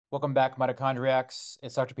Welcome back, Mitochondriacs.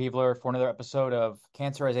 It's Dr. Peevler for another episode of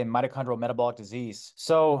Cancer as a Mitochondrial Metabolic Disease.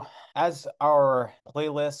 So, as our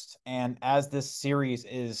playlist and as this series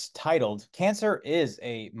is titled, cancer is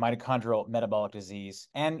a mitochondrial metabolic disease.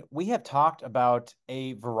 And we have talked about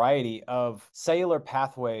a variety of cellular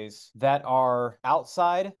pathways that are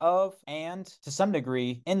outside of and to some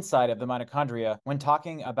degree inside of the mitochondria when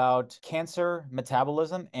talking about cancer,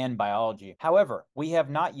 metabolism, and biology. However, we have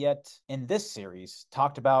not yet in this series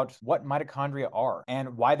talked about what mitochondria are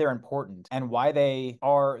and why they're important and why they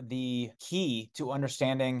are the key to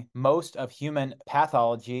understanding most of human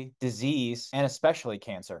pathology, disease, and especially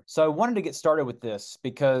cancer. So I wanted to get started with this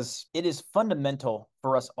because it is fundamental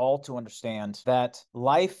for us all to understand that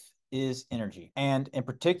life is energy. And in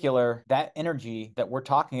particular, that energy that we're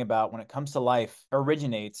talking about when it comes to life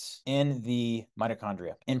originates in the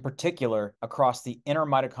mitochondria, in particular across the inner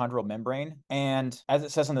mitochondrial membrane. And as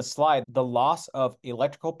it says on the slide, the loss of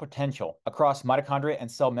electrical potential across mitochondria and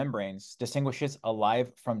cell membranes distinguishes alive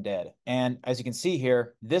from dead. And as you can see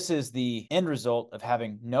here, this is the end result of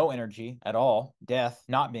having no energy at all, death,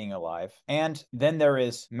 not being alive. And then there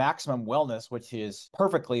is maximum wellness, which is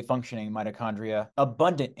perfectly functioning mitochondria,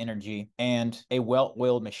 abundant energy, and a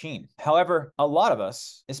well-oiled machine. However, a lot of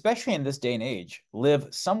us, especially in this day and age, live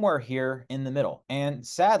somewhere here in the middle. And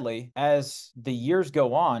sadly, as the years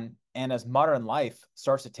go on, and as modern life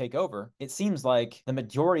starts to take over, it seems like the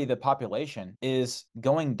majority of the population is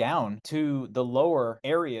going down to the lower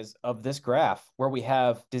areas of this graph where we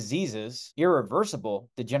have diseases, irreversible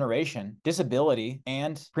degeneration, disability,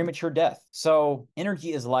 and premature death. So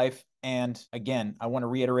energy is life. And again, I want to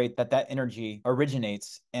reiterate that that energy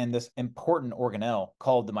originates in this important organelle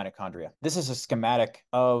called the mitochondria. This is a schematic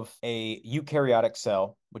of a eukaryotic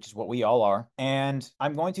cell, which is what we all are. And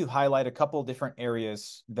I'm going to highlight a couple different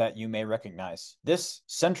areas that you may recognize. This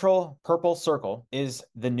central purple circle is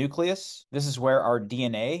the nucleus. This is where our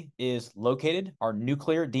DNA is located, our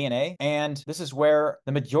nuclear DNA. And this is where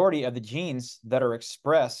the majority of the genes that are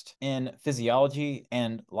expressed in physiology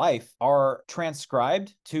and life are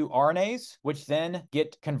transcribed to RNAs, which then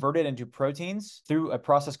get converted into proteins through a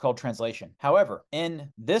process called translation. However, in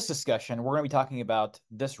this discussion, we're going to be talking about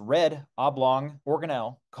this red oblong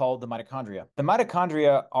organelle called the mitochondria. The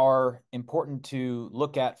mitochondria are important to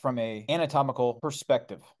look at from an anatomical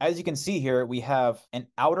perspective. As you can see here, we have an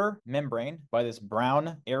outer membrane by this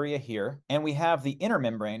brown area here, and we have the inner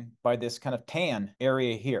membrane by this kind of tan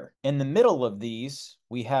area here. In the middle of these,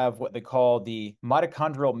 we have what they call the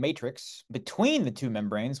mitochondrial matrix. Between the two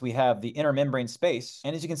membranes, we have the inner membrane space.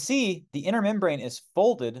 And as you can see, the inner membrane is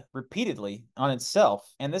folded repeatedly on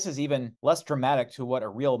itself. And this is even less dramatic to what a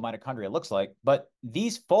real mitochondria looks like. But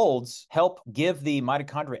these folds help give the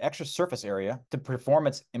mitochondria extra surface area to perform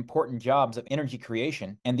its important jobs of energy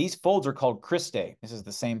creation. And these folds are called cristae. This is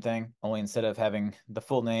the same thing, only instead of having the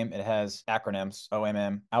full name, it has acronyms,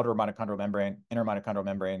 OMM, outer mitochondrial membrane, inner mitochondrial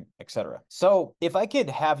membrane, etc. So if I could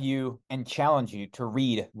have you and challenge you to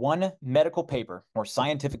read one medical paper or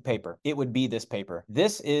scientific paper, it would be this paper.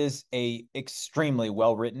 This is a extremely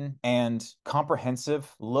well-written and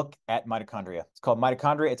comprehensive look at mitochondria. It's called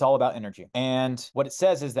Mitochondria. It's all about energy. And what it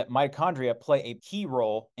says is that mitochondria play a key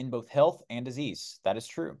role in both health and disease. That is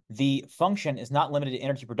true. The function is not limited to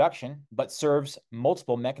energy production, but serves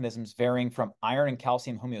multiple mechanisms varying from iron and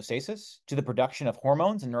calcium homeostasis to the production of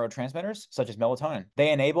hormones and neurotransmitters, such as melatonin.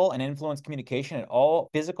 They enable and influence communication at all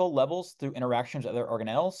physical levels through interactions with other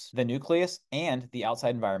organelles, the nucleus, and the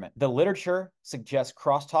outside environment. The literature suggests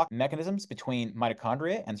crosstalk mechanisms between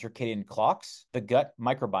mitochondria and circadian clocks, the gut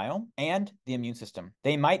microbiome, and the immune system.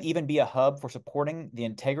 They might even be a hub for supporting the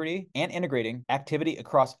integrity and integrating activity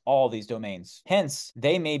across all these domains. Hence,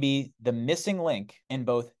 they may be the missing link in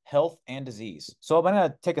both health and disease. So I'm going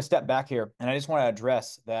to take a step back here, and I just want to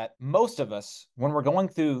address that most of us, when we're going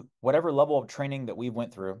through whatever level of training that we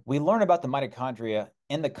went through, we learn about the mitochondria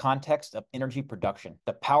in the context of energy production,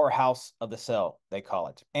 the powerhouse of the cell, they call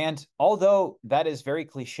it. And although that is very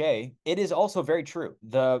cliche, it is also very true.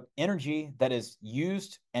 The energy that is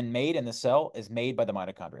used and made in the cell is made by the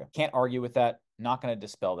mitochondria. Can't argue with that. Not going to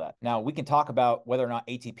dispel that. Now, we can talk about whether or not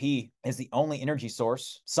ATP is the only energy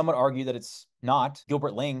source. Some would argue that it's not.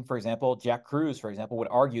 Gilbert Ling, for example, Jack Kruse, for example, would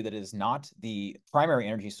argue that it is not the primary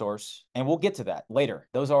energy source. And we'll get to that later.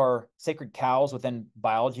 Those are sacred cows within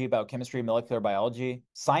biology, biochemistry, molecular biology.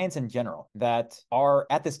 science in general that are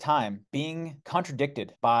at this time being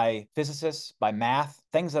contradicted by physicists, by math,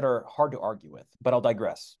 things that are hard to argue with. But I'll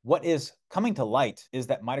digress. What is coming to light is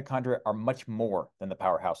that mitochondria are much more than the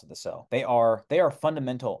powerhouse of the cell. They are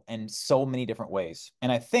fundamental in so many different ways.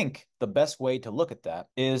 And I think the best way to look at that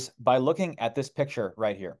is by looking at this picture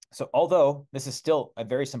right here. So although this is still a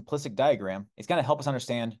very simplistic diagram, it's going to help us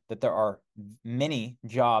understand that there are many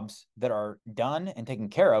jobs that are done and taken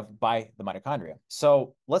care of by the mitochondria.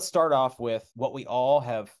 So let's start off with what we all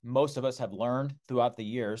have, most of us have learned throughout the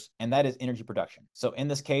years, and that is energy production. So in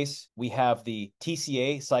this case, we have the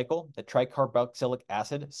TCA cycle, the tricarboxylic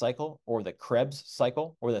acid cycle, or the Krebs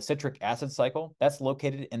cycle, or the citric acid cycle. That's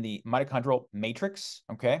located in the mitochondrial matrix,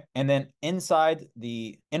 okay? And then inside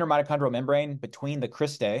the inner mitochondrial membrane between the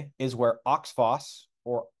cristae is where OXPHOS,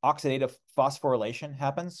 or oxidative phosphorylation,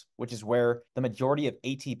 happens, which is where the majority of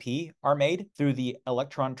ATP are made through the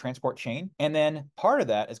electron transport chain. And then part of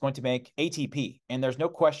that is going to make ATP. And there's no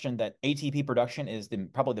question that ATP production is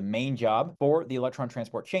probably the main job for the electron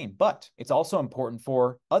transport chain, but it's also important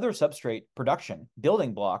for other substrate production,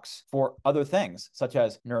 building blocks for other things, such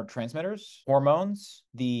as neurotransmitters, hormones,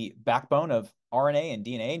 the backbone of RNA and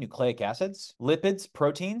DNA, nucleic acids, lipids,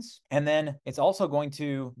 proteins. And then it's also going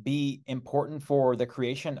to be important for the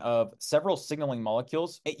creation of several signaling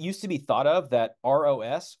molecules. It used to be thought of that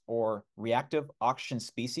ROS, or reactive oxygen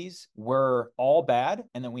species, were all bad,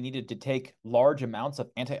 and then we needed to take large amounts of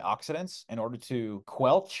antioxidants in order to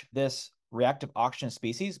quench this reactive oxygen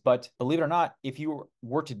species. But believe it or not, if you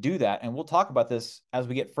were to do that, and we'll talk about this as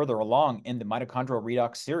we get further along in the mitochondrial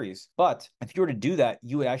redox series, but if you were to do that,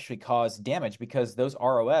 you would actually cause damage, because those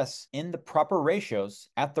ROS in the proper ratios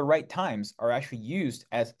at the right times are actually used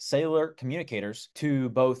as cellular communicators to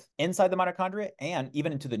both inside the mitochondria and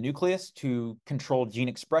even into the nucleus to control gene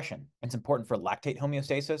expression. It's important for lactate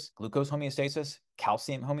homeostasis, glucose homeostasis,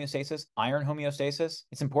 calcium homeostasis, iron homeostasis.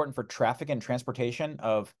 It's important for traffic and transportation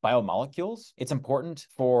of biomolecules. It's important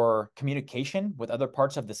for communication with other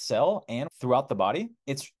parts of the cell and throughout the body.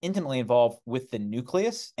 It's intimately involved with the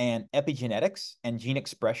nucleus and epigenetics and gene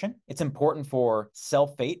expression. It's important for cell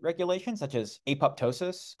fate regulation, such as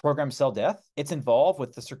apoptosis, programmed cell death. It's involved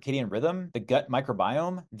with the circadian rhythm, the gut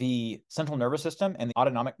microbiome, the central nervous system, and the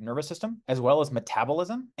autonomic nervous system, as well as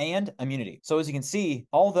metabolism and immunity. So as you can see,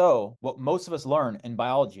 although what most of us learn in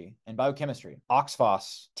biology and biochemistry,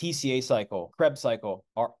 OXPHOS, TCA cycle, Krebs cycle,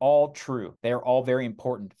 are all true. They are all very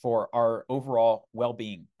important for our overall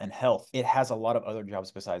well-being and health. It has a lot of other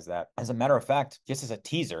jobs besides that. As a matter of fact, just as a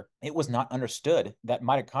teaser, it was not understood that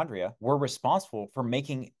mitochondria were responsible for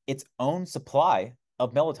making its own supply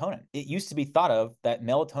of melatonin. It used to be thought of that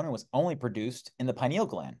melatonin was only produced in the pineal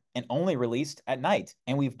gland and only released at night.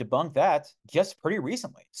 And we've debunked that just pretty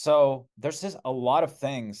recently. So there's just a lot of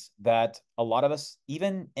things that a lot of us,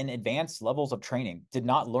 even in advanced levels of training, did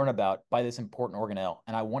not learn about by this important organelle.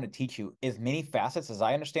 And I want to teach you as many facets as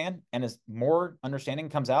I understand, and as more understanding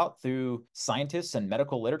comes out through scientists and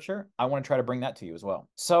medical literature, I want to try to bring that to you as well.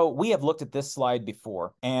 So we have looked at this slide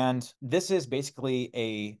before, and this is basically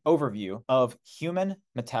a overview of human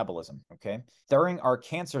metabolism, okay? During our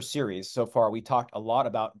cancer series so far, we talked a lot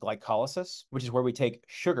about glycolysis, which is where we take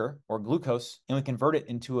sugar or glucose and we convert it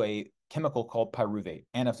into a chemical called pyruvate.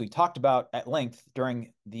 And as we talked about at length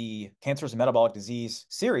during the Cancers and Metabolic Disease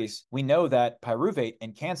series, we know that pyruvate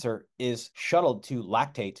in cancer is shuttled to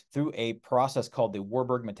lactate through a process called the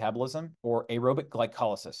Warburg metabolism, or aerobic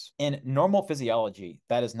glycolysis. In normal physiology,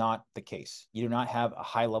 that is not the case. You do not have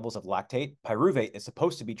high levels of lactate. Pyruvate is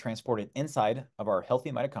supposed to be transported inside of our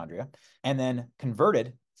healthy mitochondria and then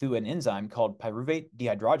converted through an enzyme called pyruvate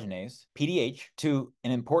dehydrogenase, PDH, to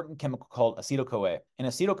an important chemical called acetyl-CoA. And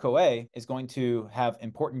acetyl-CoA is going to have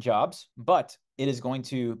important jobs, but it is going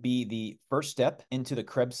to be the first step into the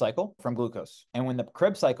Krebs cycle from glucose. And when the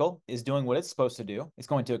Krebs cycle is doing what it's supposed to do, it's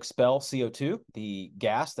going to expel CO2, the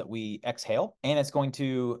gas that we exhale, and it's going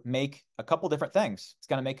to make a couple different things. It's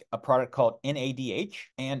going to make a product called NADH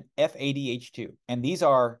and FADH2. And these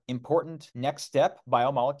are important next step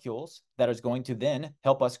biomolecules that is going to then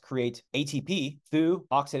help us create ATP through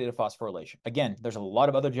oxidative phosphorylation. Again, there's a lot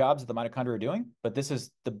of other jobs that the mitochondria are doing, but this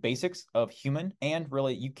is the basics of human and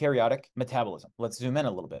really eukaryotic metabolism. Let's zoom in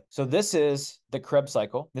a little bit. So this is the Krebs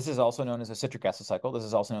cycle. This is also known as a citric acid cycle. This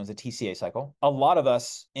is also known as a TCA cycle. A lot of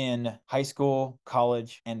us in high school,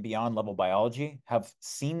 college, and beyond level biology have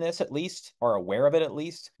seen this at least, or aware of it at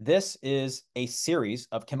least. This is a series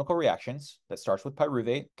of chemical reactions that starts with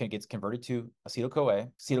pyruvate, gets converted to acetyl-CoA.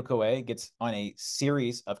 Acetyl-CoA gets on a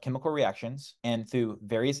series of chemical reactions and through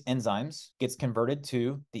various enzymes gets converted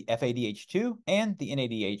to the FADH2 and the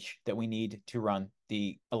NADH that we need to run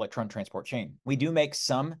the electron transport chain. We do make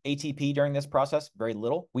some ATP during this process, very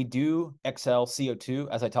little. We do exhale CO2,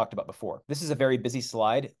 as I talked about before. This is a very busy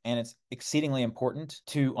slide, and it's exceedingly important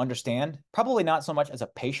to understand, probably not so much as a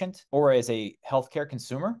patient or as a healthcare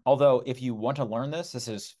consumer, although if you want to learn this, this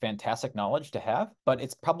is fantastic knowledge to have, but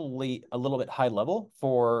it's probably a little bit high level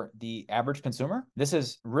for the average consumer. This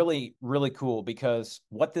is really, really cool because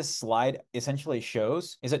what this slide essentially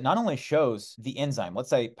shows is it not only shows the enzyme, let's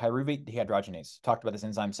say pyruvate dehydrogenase. Talked about this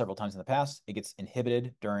enzyme several times in the past. It gets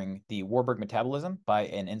inhibited during the Warburg metabolism by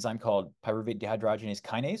an enzyme called pyruvate dehydrogenase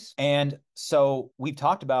kinase. And so we've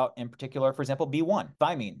talked about, in particular, for example, B1,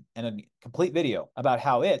 thymine, and a complete video about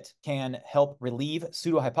how it can help relieve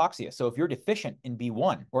pseudohypoxia. So if you're deficient in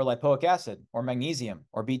B1 or lipoic acid or magnesium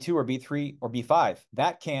or B2 or B3 or B5,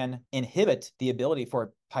 that can inhibit the ability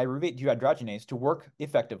for pyruvate dehydrogenase to work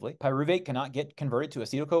effectively. Pyruvate cannot get converted to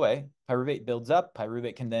acetyl-CoA. Pyruvate builds up.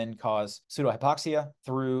 Pyruvate can then cause pseudohypoxia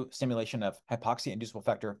through stimulation of hypoxia-inducible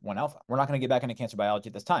factor 1 alpha. We're not going to get back into cancer biology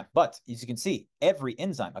at this time, but as you can see, every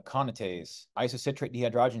enzyme, aconitase, isocitrate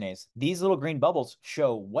dehydrogenase, these little green bubbles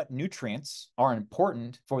show what nutrients are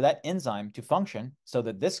important for that enzyme to function so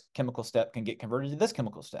that this chemical step can get converted to this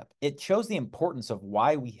chemical step. It shows the importance of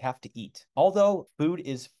why we have to eat. Although food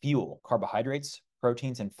is fuel, carbohydrates,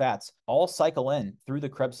 proteins, and fats all cycle in through the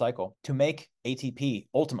Krebs cycle to make ATP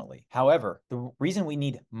ultimately. However, the reason we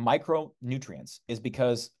need micronutrients is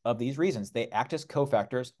because of these reasons. They act as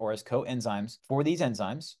cofactors or as coenzymes for these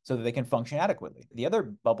enzymes so that they can function adequately. The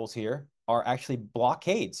other bubbles here are actually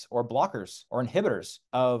blockades or blockers or inhibitors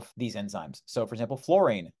of these enzymes. So for example,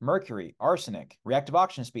 fluorine, mercury, arsenic, reactive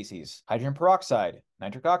oxygen species, hydrogen peroxide,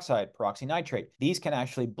 nitric oxide, peroxynitrate. These can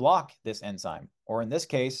actually block this enzyme. Or in this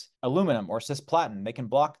case, aluminum or cisplatin, they can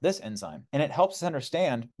block this enzyme. And it helps us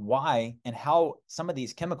understand why and how some of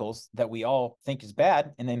these chemicals that we all think is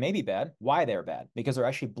bad, and they may be bad, why they're bad, because they're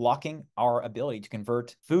actually blocking our ability to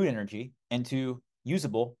convert food energy into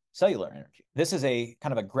usable cellular energy. This is a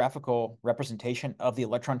kind of a graphical representation of the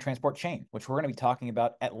electron transport chain, which we're going to be talking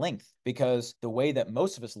about at length, because the way that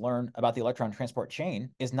most of us learn about the electron transport chain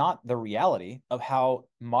is not the reality of how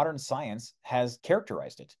modern science has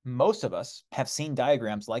characterized it. Most of us have seen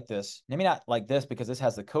diagrams like this, maybe not like this because this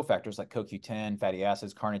has the cofactors like CoQ10, fatty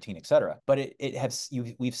acids, carnitine, etc. But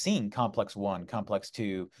we've seen complex 1, complex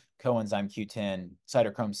 2, coenzyme Q10,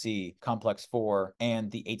 cytochrome C, complex 4,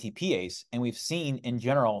 and the ATPase. And we've seen in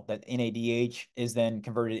general that NADH is then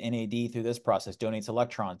converted to NAD through this process, donates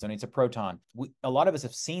electrons, donates a proton. A lot of us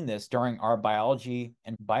have seen this during our biology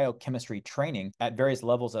and biochemistry training at various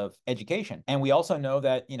levels of education. And we also know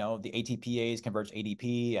that, the ATPase converts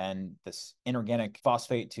ADP and this inorganic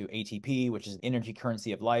phosphate to ATP, which is energy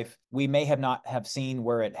currency of life. We may have not have seen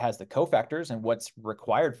where it has the cofactors and what's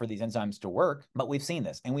required for these enzymes to work, but we've seen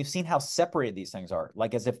this. And we've seen how separated these things are,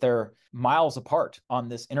 like as if they're miles apart on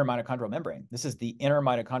this inner mitochondrial membrane. This is the inner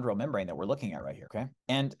mitochondrial membrane that we're looking at right here, okay?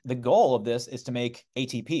 And the goal of this is to make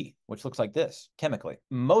ATP, which looks like this chemically.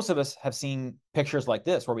 Most of us have seen pictures like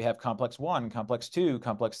this where we have complex 1, complex 2,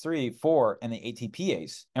 complex 3, 4, and the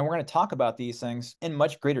ATPase. And we're going to talk about these things in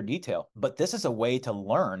much greater detail. But this is a way to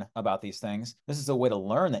learn about these things. This is a way to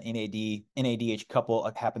learn that NADH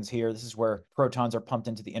couple happens here. This is where protons are pumped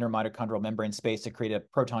into the inner mitochondrial membrane space to create a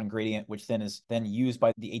proton gradient, which then is then used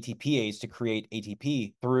by the ATPase to create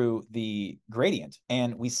ATP through the gradient.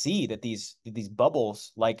 And we see that these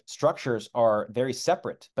bubbles like structures are very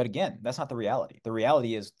separate. But again, that's not the reality. The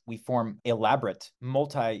reality is we form elaborate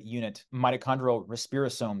multi-unit mitochondrial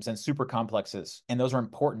respirasomes and supercomplexes. And those are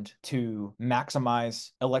important to maximize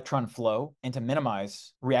electron flow and to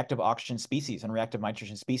minimize reactive oxygen species and reactive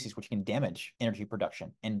nitrogen species, which can damage energy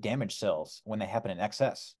production and damage cells when they happen in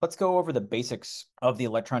excess. Let's go over the basics of the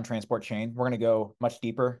electron transport chain. We're going to go much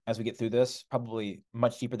deeper as we get through this, probably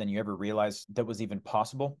much deeper than you ever realized that was even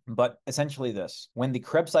possible. But essentially this, when the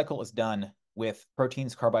Krebs cycle is done with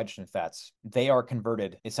proteins, carbohydrates, and fats, they are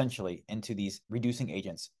converted essentially into these reducing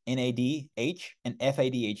agents, NADH and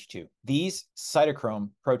FADH2. These cytochrome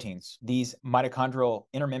proteins, these mitochondrial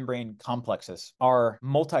intermembrane complexes, are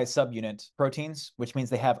multi-subunit proteins, which means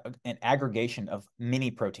they have an aggregation of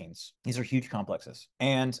many proteins. These are huge complexes.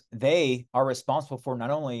 And they are responsible for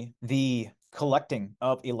not only the collecting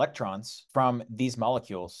of electrons from these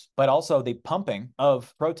molecules, but also the pumping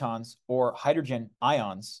of protons or hydrogen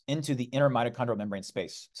ions into the inner mitochondrial membrane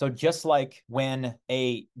space. So just like when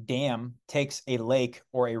a dam takes a lake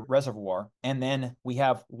or a reservoir, and then we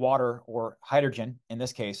have water or hydrogen, in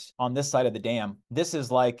this case, on this side of the dam, this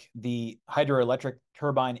is like the hydroelectric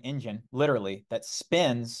turbine engine, literally, that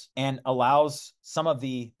spins and allows some of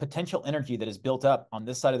the potential energy that is built up on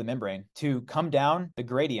this side of the membrane to come down the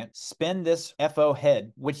gradient, spin this FO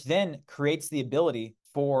head, which then creates the ability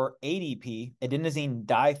for ADP, adenosine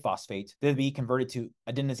diphosphate, to be converted to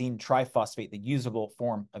adenosine triphosphate, the usable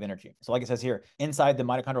form of energy. So like it says here, inside the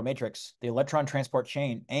mitochondrial matrix, the electron transport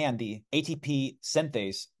chain and the ATP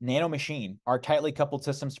synthase nanomachine are tightly coupled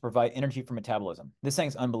systems to provide energy for metabolism. This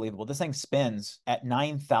thing's unbelievable. This thing spins at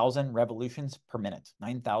 9,000 revolutions per minute.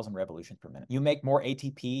 9,000 revolutions per minute. You make more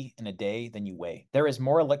ATP in a day than you weigh. There is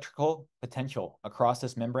more electrical potential across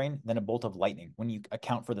this membrane than a bolt of lightning when you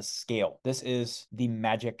account for the scale. This is the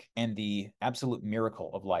magic and the absolute miracle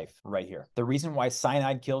of life right here. The reason why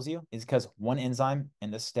cyanide kills you is because one enzyme in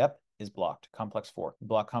this step is blocked, complex 4. You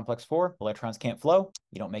block complex 4, electrons can't flow,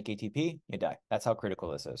 you don't make ATP, you die. That's how critical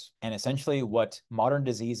this is. And essentially what modern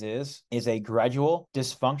disease is a gradual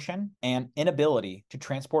dysfunction and inability to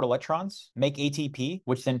transport electrons, make ATP,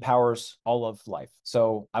 which then powers all of life.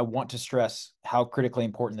 So I want to stress how critically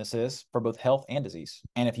important this is for both health and disease.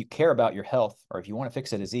 And if you care about your health, or if you want to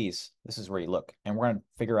fix a disease, this is where you look. And we're going to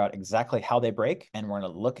figure out exactly how they break, and we're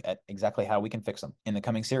going to look at exactly how we can fix them in the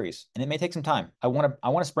coming series. And it may take some time. I want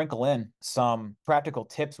to sprinkle in some practical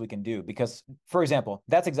tips we can do because, for example,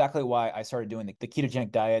 that's exactly why I started doing the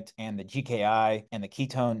ketogenic diet and the GKI and the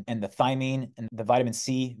ketone and the thiamine and the vitamin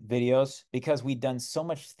C videos, because we'd done so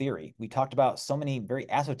much theory. We talked about so many very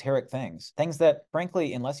esoteric things that,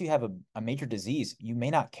 frankly, unless you have a major disease, you may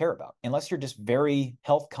not care about, unless you're just very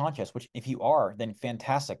health conscious, which if you are, then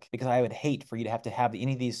fantastic, because I would hate for you to have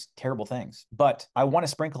any of these terrible things. But I want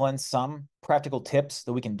to sprinkle in some practical tips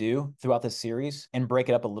that we can do throughout this series and break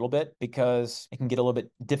it up a little bit because it can get a little bit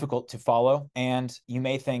difficult to follow. And you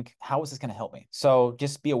may think, how is this going to help me? So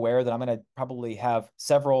just be aware that I'm going to probably have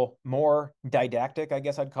several more didactic, I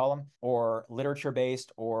guess I'd call them, or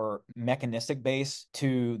literature-based or mechanistic-based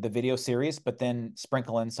to the video series, but then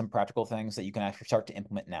sprinkle in some practical things that you can actually start to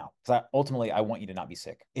implement now. Because ultimately, I want you to not be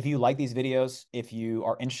sick. If you like these videos, if you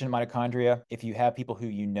are interested in mitochondria, if you have people who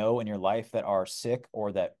you know in your life that are sick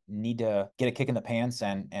or that need to get a kick in the pants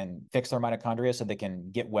and fix their mitochondria so they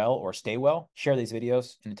can get well or stay well, share these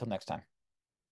videos. And until next time.